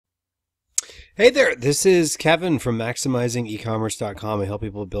Hey there, this is Kevin from MaximizingEcommerce.com. I help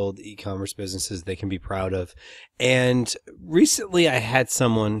people build e-commerce businesses they can be proud of. And recently I had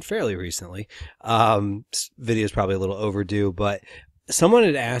someone, fairly recently, video is probably a little overdue, but someone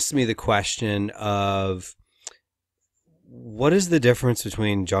had asked me the question of what is the difference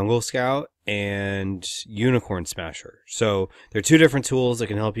between Jungle Scout and Unicorn Smasher? So they're two different tools that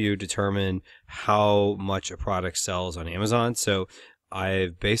can help you determine how much a product sells on Amazon. So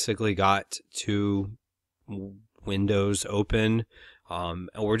I've basically got two windows open, and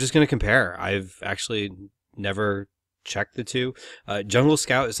we're just going to compare. I've actually never checked the two. Jungle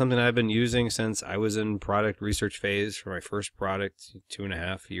Scout is something I've been using since I was in product research phase for my first product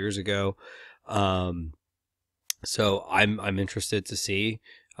 2.5 years ago. So I'm interested to see,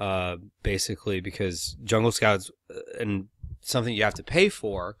 basically because Jungle Scout's and something you have to pay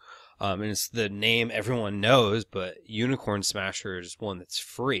for, and it's the name everyone knows, but Unicorn Smasher is one that's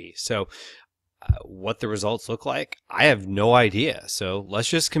free. So what the results look like, I have no idea. So let's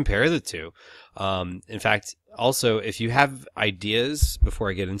just compare the two. In fact, also, if you have ideas,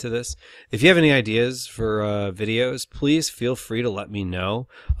 before I get into this, if you have any ideas for videos, please feel free to let me know.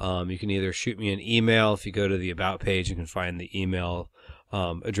 You can either shoot me an email. If you go to the About page, you can find the email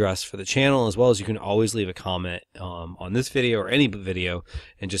address for the channel, as well as you can always leave a comment on this video or any video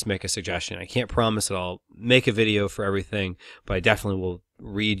and just make a suggestion. I can't promise that I'll make a video for everything, but I definitely will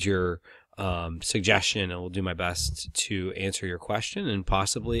read your suggestion and will do my best to answer your question, and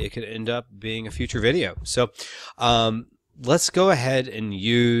possibly it could end up being a future video. So let's go ahead and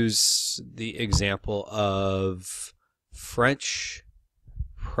use the example of French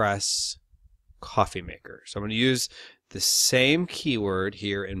press coffee maker. So I'm going to use the same keyword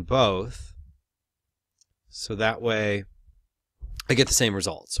here in both, so that way I get the same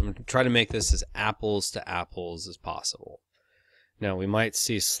results. So I'm going to try to make this as apples to apples as possible. Now, we might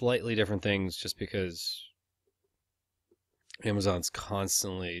see slightly different things just because Amazon's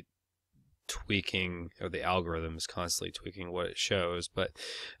constantly tweaking, or the algorithm is constantly tweaking what it shows. But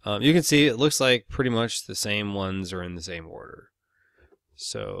you can see it looks like pretty much the same ones are in the same order.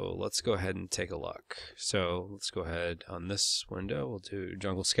 So let's go ahead and take a look. So let's go ahead on this window. We'll do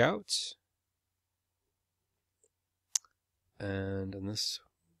Jungle Scout. And in this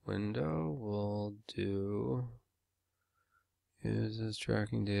window, we'll do... uses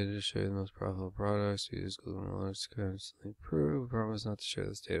tracking data to show you the most profitable products. We use Google Analytics to constantly improve. Promise not to share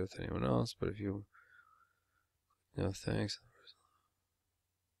this data with anyone else, but if you... no thanks.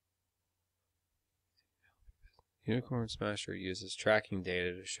 Unicorn Smasher uses tracking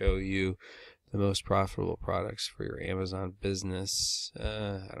data to show you the most profitable products for your Amazon business.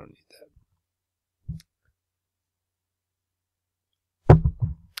 I don't need that.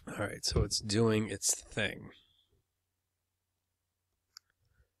 Alright, so it's doing its thing.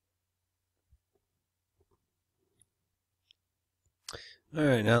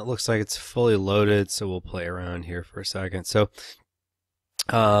 Alright, now it looks like it's fully loaded, so we'll play around here for a second. So,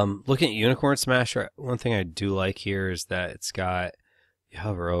 looking at Unicorn Smasher, one thing I do like here is that it's got, you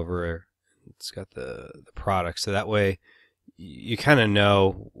hover over, it's got the product, so that way you kind of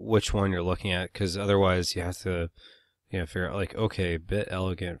know which one you're looking at, because otherwise you have to, figure out like, okay, bit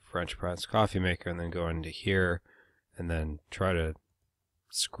elegant French press coffee maker, and then go into here, and then try to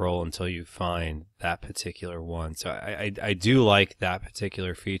scroll until you find that particular one. So I do like that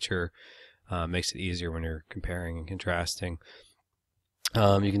particular feature. Makes it easier when you're comparing and contrasting.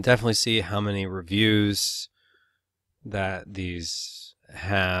 You can definitely see how many reviews that these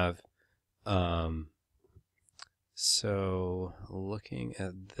have. So looking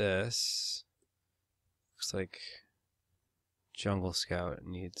at this, looks like Jungle Scout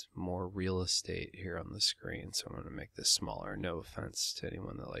needs more real estate here on the screen, so I'm going to make this smaller. No offense to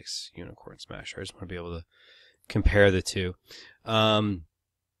anyone that likes Unicorn Smasher. I just want to be able to compare the two.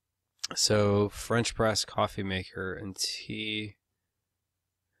 So French press coffee maker and tea.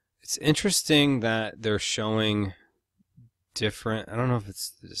 It's interesting that they're showing different. I don't know if it's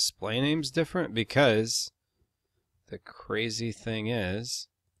the display name's different, because the crazy thing is,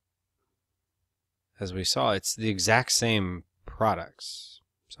 as we saw, it's the exact same products.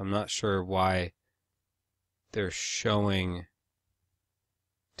 So I'm not sure why they're showing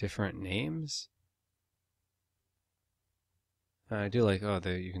different names. I do like, oh,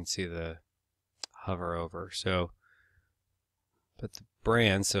 there you can see the hover over. So, but the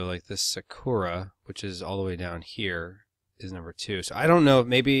brand, so like this Sakura, which is all the way down here, is number 2. So I don't know,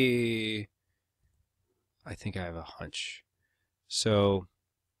 maybe, I think I have a hunch. So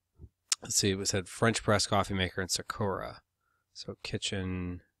let's see, it said French press coffee maker and Sakura. So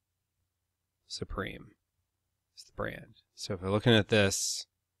Kitchen Supreme is the brand. So if we're looking at this,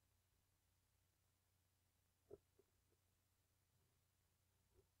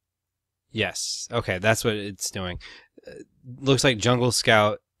 Yes. Okay, that's what it's doing. Looks like Jungle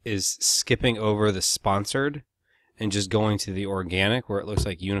Scout is skipping over the sponsored and just going to the organic, where it looks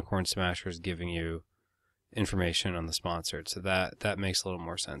like Unicorn Smasher is giving you information on the sponsored. So that makes a little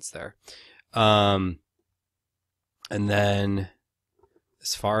more sense there. And then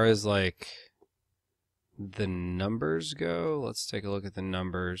as far as like the numbers go, let's take a look at the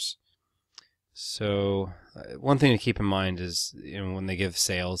numbers. So one thing to keep in mind is, when they give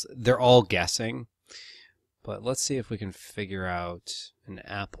sales, they're all guessing. But let's see if we can figure out an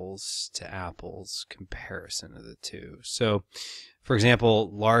apples to apples comparison of the two. So, for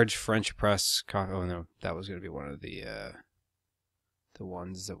example, large French press coffee. Oh no, that was going to be one of the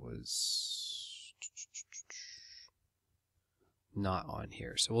ones that was not on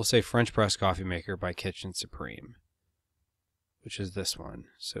here. So we'll say French press coffee maker by Kitchen Supreme, which is this one.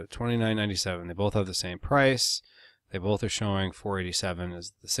 So $29.97. They both have the same price. They both are showing $4.87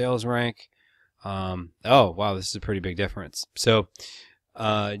 as the sales rank. Oh wow, this is a pretty big difference. So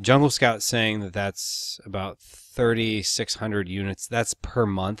Jungle Scout saying that that's about 3,600 units. That's per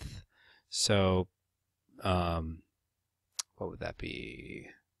month. So what would that be?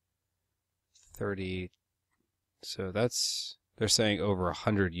 30. So they're saying over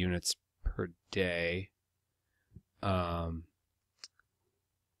 100 units per day. And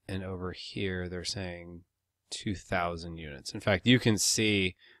over here they're saying 2,000 units. In fact, you can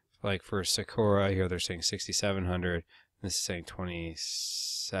see, like for Sakura here, they're saying 6,700. This is saying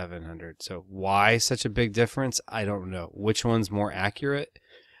 2,700. So why such a big difference? I don't know. Which one's more accurate?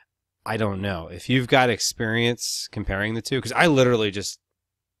 I don't know. If you've got experience comparing the two, because I literally just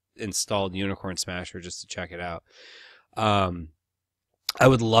installed Unicorn Smasher just to check it out. I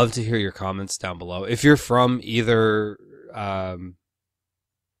would love to hear your comments down below. If you're from either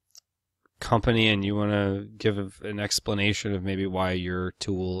company and you want to give an explanation of maybe why your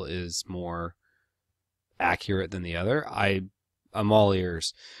tool is more accurate than the other, I'm all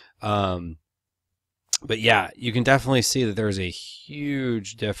ears. But yeah, you can definitely see that there's a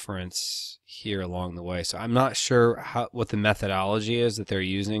huge difference here along the way. So I'm not sure what the methodology is that they're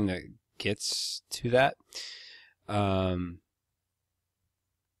using that gets to that. Let's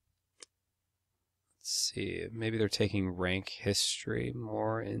see, maybe they're taking rank history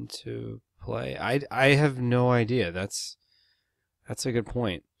more into play. I have no idea. That's a good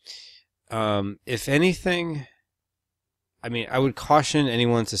point. If anything, I mean, I would caution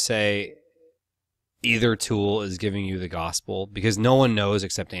anyone to say either tool is giving you the gospel, because no one knows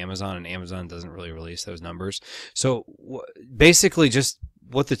except Amazon, and Amazon doesn't really release those numbers. So basically just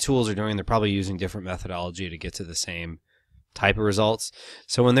what the tools are doing, they're probably using different methodology to get to the same type of results.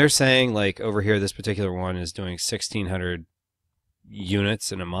 So when they're saying, like over here, this particular one is doing 1,600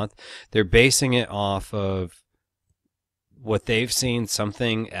 units in a month, they're basing it off of what they've seen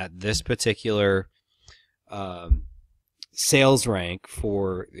something at this particular sales rank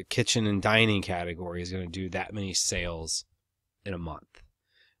for the kitchen and dining category is going to do that many sales in a month,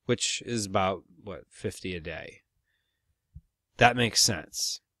 which is about, 50 a day. That makes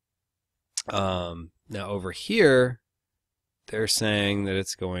sense. Now over here, they're saying that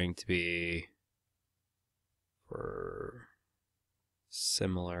it's going to be for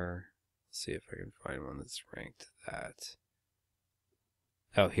similar. Let's see if I can find one that's ranked that.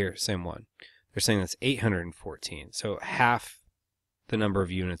 Oh, here, same one. They're saying that's 814, so half the number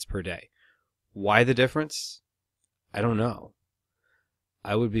of units per day. Why the difference? I don't know.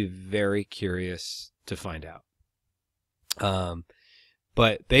 I would be very curious to find out.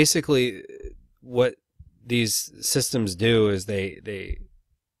 But basically, what these systems do is they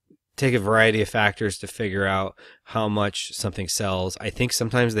take a variety of factors to figure out how much something sells. I think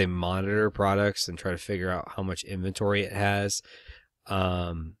sometimes they monitor products and try to figure out how much inventory it has.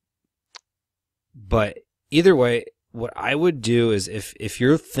 But either way, what I would do is if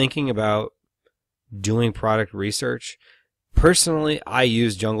you're thinking about doing product research, personally, I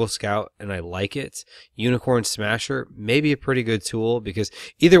use Jungle Scout and I like it. Unicorn Smasher may be a pretty good tool, because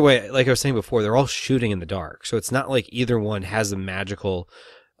either way, like I was saying before, they're all shooting in the dark. So it's not like either one has a magical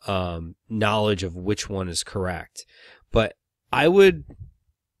knowledge of which one is correct. But I would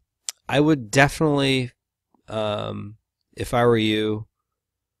definitely, if I were you,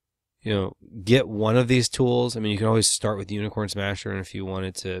 get one of these tools. I mean, you can always start with Unicorn Smasher, and if you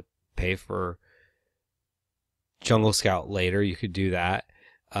wanted to pay for Jungle Scout later, you could do that.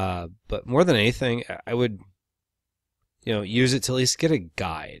 But more than anything, I would, use it to at least get a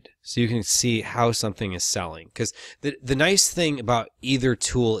guide so you can see how something is selling. Because the nice thing about either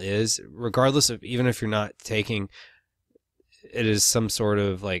tool is, regardless of, even if you're not taking it as some sort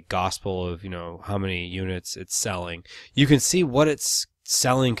of like gospel of, how many units it's selling, you can see what it's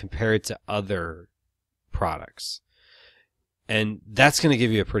selling compared to other products. And that's going to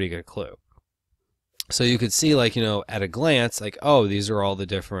give you a pretty good clue. So you could see, like, at a glance, like, oh, these are all the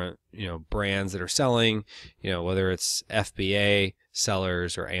different, brands that are selling, whether it's FBA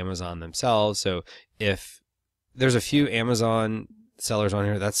sellers or Amazon themselves. So if there's a few Amazon sellers on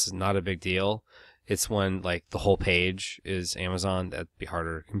here, that's not a big deal. It's when, like, the whole page is Amazon, that'd be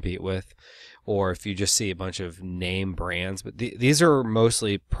harder to compete with. Or if you just see a bunch of name brands, but these are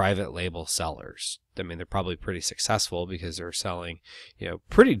mostly private label sellers. I mean, they're probably pretty successful because they're selling,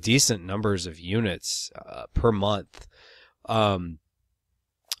 pretty decent numbers of units per month.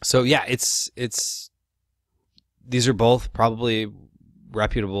 So yeah, these are both probably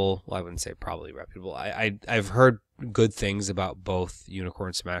reputable. Well, I wouldn't say probably reputable. I've heard good things about both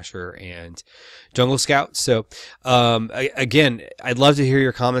Unicorn Smasher and Jungle Scout. So again, I'd love to hear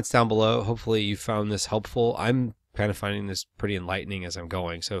your comments down below. Hopefully you found this helpful. I'm kind of finding this pretty enlightening as I'm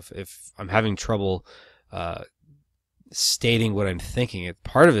going. So if I'm having trouble stating what I'm thinking,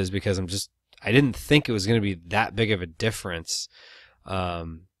 part of it is because I didn't think it was going to be that big of a difference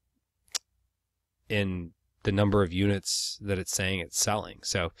in the number of units that it's saying it's selling.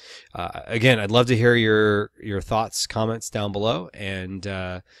 So again, I'd love to hear your thoughts, comments down below, and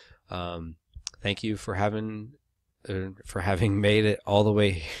thank you for having made it all the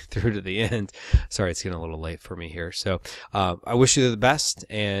way through to the end. Sorry, it's getting a little late for me here. So I wish you the best,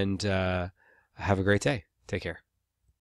 and have a great day. Take care.